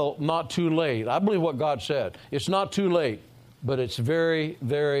still not too late. I believe what God said. It's not too late, but it's very,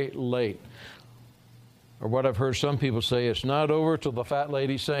 very late. Or what I've heard some people say, it's not over till the fat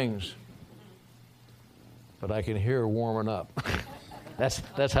lady sings. But I can hear her warming up.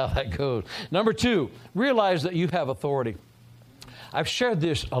 That's how that goes. Number 2, realize that you have authority. I've shared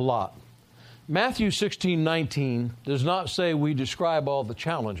this a lot. Matthew 16:19 does not say we describe all the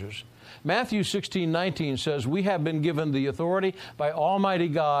challenges. Matthew 16:19 says we have been given the authority by Almighty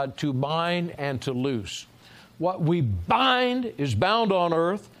God to bind and to loose. What we bind is bound on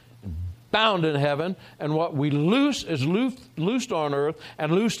earth, bound in heaven, and what we loose is loosed on earth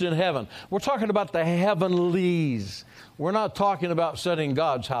and loosed in heaven. We're talking about the heavenlies. We're not talking about setting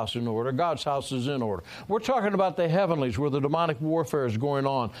God's house in order. God's house is in order. We're talking about the heavenlies, where the demonic warfare is going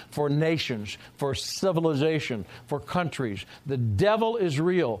on for nations, for civilization, for countries. The devil is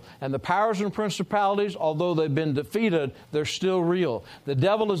real, and the powers and principalities, although they've been defeated, they're still real. The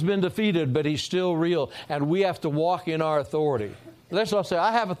devil has been defeated, but he's still real, and we have to walk in our authority. Let's all say,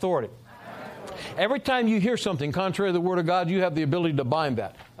 I have authority. Every time you hear something contrary to the Word of God, you have the ability to bind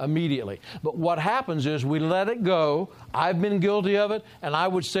that immediately. But what happens is we let it go. I've been guilty of it, and I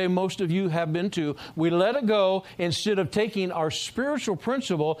would say most of you have been too. We let it go instead of taking our spiritual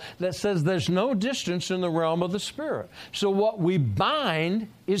principle that says there's no distance in the realm of the Spirit. So what we bind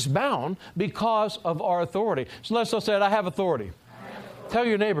is bound because of our authority. So let's all say, I have authority. Tell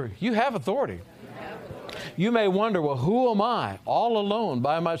your neighbor, you have authority. You may wonder, well, who am I? All alone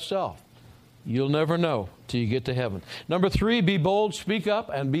by myself. You'll never know till you get to heaven. Number 3, be bold, speak up,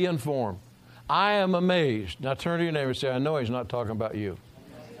 and be informed. I am amazed. Now turn to your neighbor and say, I know he's not talking about you.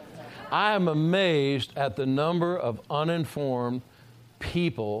 I am amazed at the number of uninformed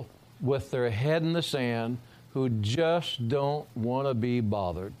people with their head in the sand who just don't want to be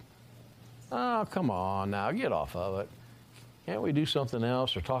bothered. Oh, come on now, get off of it. Can't we do something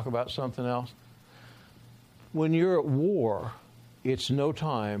else or talk about something else? When you're at war, it's no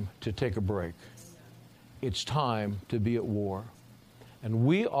time to take a break. It's time to be at war. And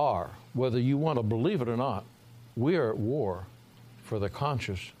we are, whether you want to believe it or not, we are at war for the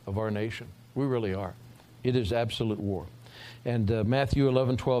conscience of our nation. We really are. It is absolute war. And Matthew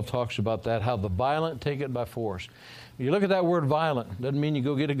 11:12 talks about that, how the violent take it by force. When you look at that word violent, doesn't mean you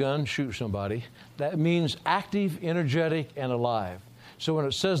go get a gun, shoot somebody. That means active, energetic, and alive. So when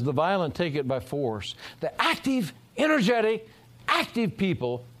it says the violent take it by force, the active, energetic, active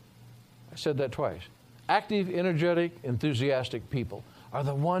people, I said that twice, active, energetic, enthusiastic people are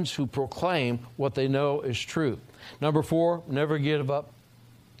the ones who proclaim what they know is truth. Number 4, never give up.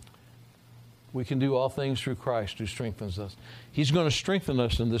 We can do all things through Christ who strengthens us. He's going to strengthen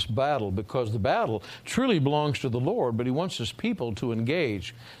us in this battle because the battle truly belongs to the Lord, but He wants His people to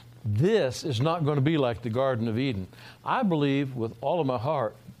engage. This is not going to be like the Garden of Eden. I believe with all of my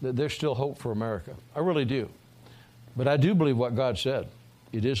heart that there's still hope for America. I really do. But I do believe what God said.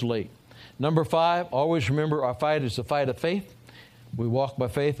 It is late. Number 5, always remember our fight is the fight of faith. We walk by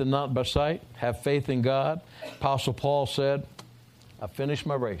faith and not by sight. Have faith in God. Apostle Paul said, I finished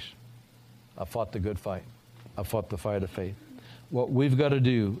my race. I fought the good fight. I fought the fight of faith. What we've got to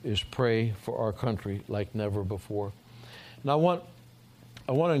do is pray for our country like never before. And I want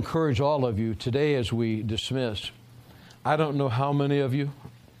to encourage all of you today as we dismiss. I don't know how many of you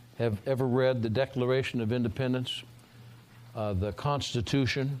have ever read the Declaration of Independence, the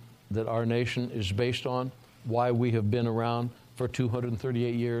Constitution that our nation is based on, why we have been around for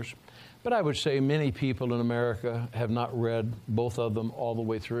 238 years. But I would say many people in America have not read both of them all the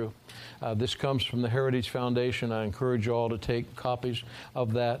way through. This comes from the Heritage Foundation. I encourage you all to take copies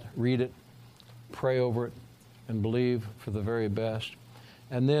of that, read it, pray over it, and believe for the very best.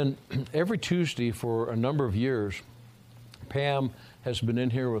 And then every Tuesday for a number of years, Pam has been in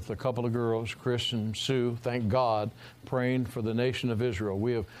here with a couple of girls, Chris and Sue, thank God, praying for the nation of Israel.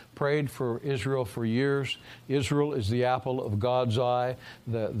 We have prayed for Israel for years. Israel is the apple of God's eye.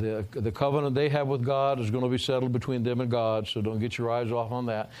 The covenant they have with God is going to be settled between them and God, so don't get your eyes off on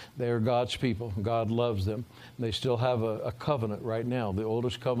that. They are God's people. God loves them. They still have a covenant right now, the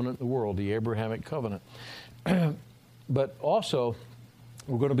oldest covenant in the world, the Abrahamic covenant. But also,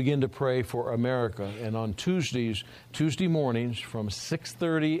 we're going to begin to pray for America. And on Tuesday mornings from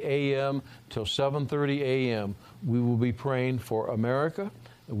 6:30 a.m. till 7:30 a.m., we will be praying for America.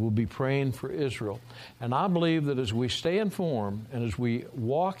 We'll be praying for Israel. And I believe that as we stay informed and as we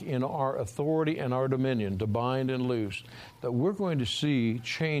walk in our authority and our dominion to bind and loose, that we're going to see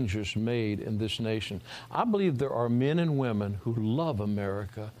changes made in this nation. I believe there are men and women who love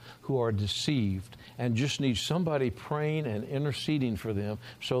America, who are deceived, and just need somebody praying and interceding for them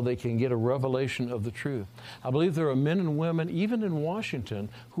so they can get a revelation of the truth. I believe there are men and women, even in Washington,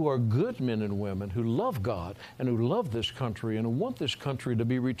 who are good men and women who love God and who love this country and who want this country to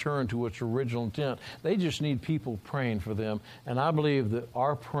be returned to its original intent. They just need people praying for them, and I believe that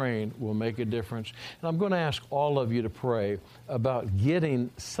our praying will make a difference. And I'm going to ask all of you to pray about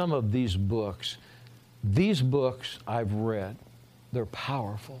getting some of these books. These books I've read. They're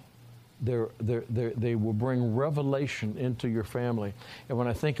powerful. They will bring revelation into your family. And when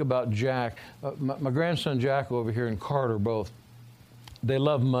I think about Jack, my grandson Jack over here and Carter both, they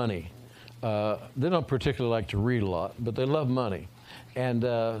love money. They don't particularly like to read a lot, but they love money. And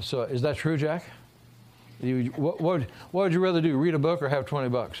so is that true, Jack? What would you rather do, read a book or have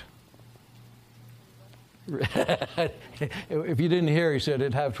 $20? If you didn't hear, he said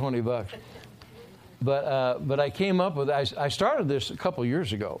it'd have $20. But I came up with, I started this a couple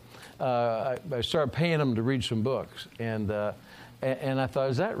years ago. I started paying them to read some books. And I thought,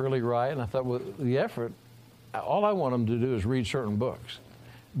 is that really right? And I thought, well, the effort, all I want them to do is read certain books,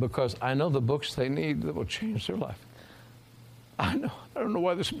 because I know the books they need that will change their life. I know. I don't know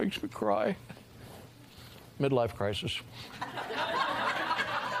why this makes me cry. Midlife crisis.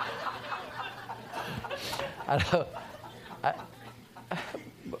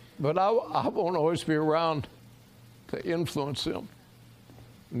 But I won't always be around to influence them.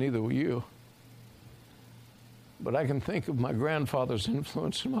 Neither will you. But I can think of my grandfather's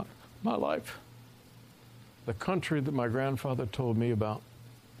influence in my life. The country that my grandfather told me about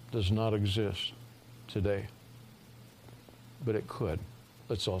does not exist today. But it could.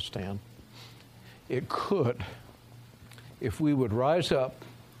 Let's all stand. It could if we would rise up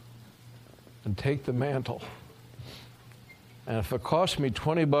and take the mantle. And if it cost me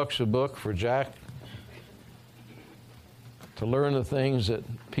 $20 a book for Jack to learn the things that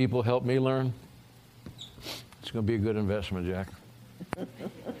people help me learn, it's going to be a good investment, Jack.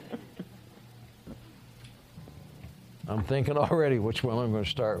 I'm thinking already which one I'm going to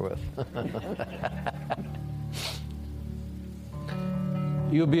start with.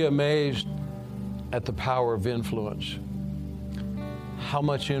 You'll be amazed at the power of influence, how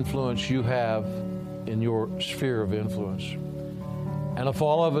much influence you have in your sphere of influence. And if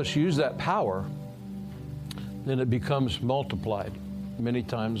all of us use that power, then it becomes multiplied many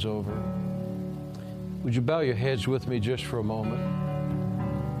times over. Would you bow your heads with me just for a moment?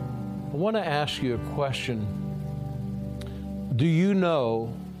 I want to ask you a question. Do you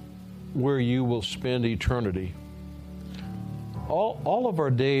know where you will spend eternity? All of our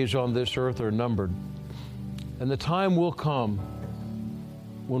days on this earth are numbered, and the time will come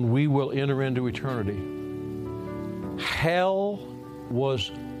when we will enter into eternity. Hell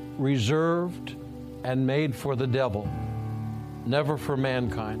was reserved and made for the devil, never for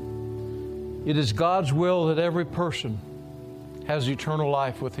mankind. It is God's will that every person has eternal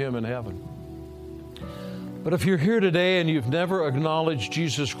life with Him in heaven. But if you're here today and you've never acknowledged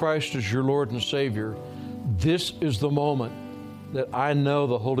Jesus Christ as your Lord and Savior, this is the moment that I know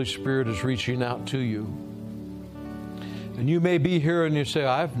the Holy Spirit is reaching out to you. And you may be here and you say,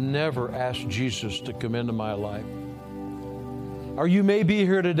 I've never asked Jesus to come into my life. Or you may be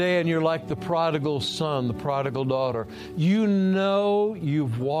here today and you're like the prodigal son, the prodigal daughter. You know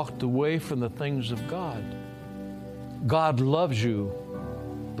you've walked away from the things of God. God loves you,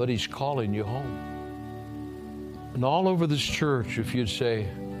 but He's calling you home. And all over this church, if you'd say,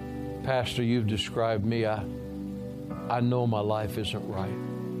 Pastor, you've described me, I know my life isn't right.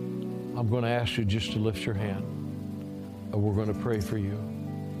 I'm going to ask you just to lift your hand, and we're going to pray for you.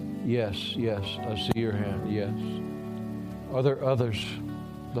 Yes, I see your hand, yes. Are there others?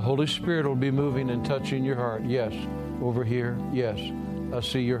 The Holy Spirit will be moving and touching your heart. Yes, over here, yes, I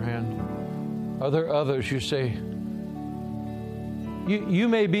see your hand. Are there others? You say, you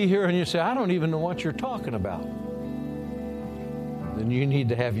may be here and you say, I don't even know what you're talking about. Then you need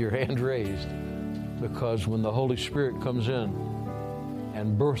to have your hand raised. Because when the Holy Spirit comes in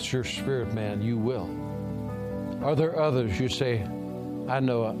and births your spirit, man, you will. Are there others you say, I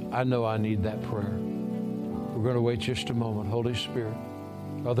know I need that prayer? We're going to wait just a moment. Holy Spirit.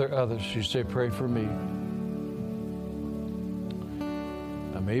 Are there others you say, pray for me?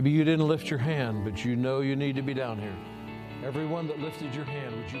 Now, maybe you didn't lift your hand, but you know you need to be down here. Everyone that lifted your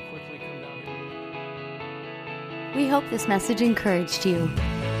hand, would you quickly come down here? We hope this message encouraged you.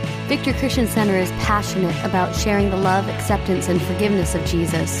 Victory Christian Center is passionate about sharing the love, acceptance, and forgiveness of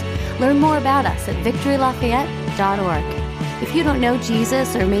Jesus. Learn more about us at victorylafayette.org. If you don't know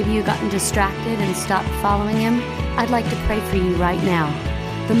Jesus, or maybe you've gotten distracted and stopped following him, I'd like to pray for you right now.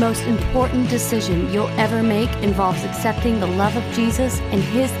 The most important decision you'll ever make involves accepting the love of Jesus and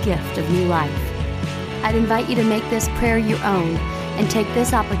his gift of new life. I'd invite you to make this prayer your own and take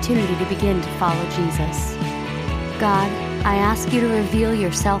this opportunity to begin to follow Jesus. God, I ask you to reveal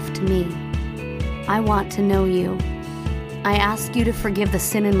yourself to me. I want to know you. I ask you to forgive the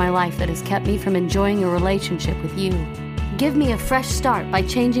sin in my life that has kept me from enjoying a relationship with you. Give me a fresh start by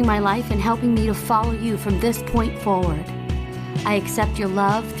changing my life and helping me to follow you from this point forward. I accept your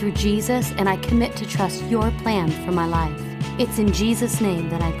love through Jesus, and I commit to trust your plan for my life. It's in Jesus' name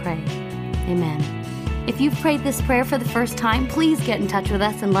that I pray. Amen. If you've prayed this prayer for the first time, please get in touch with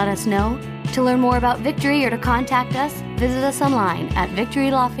us and let us know. To learn more about Victory or to contact us, visit us online at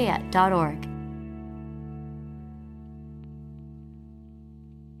victorylafayette.org.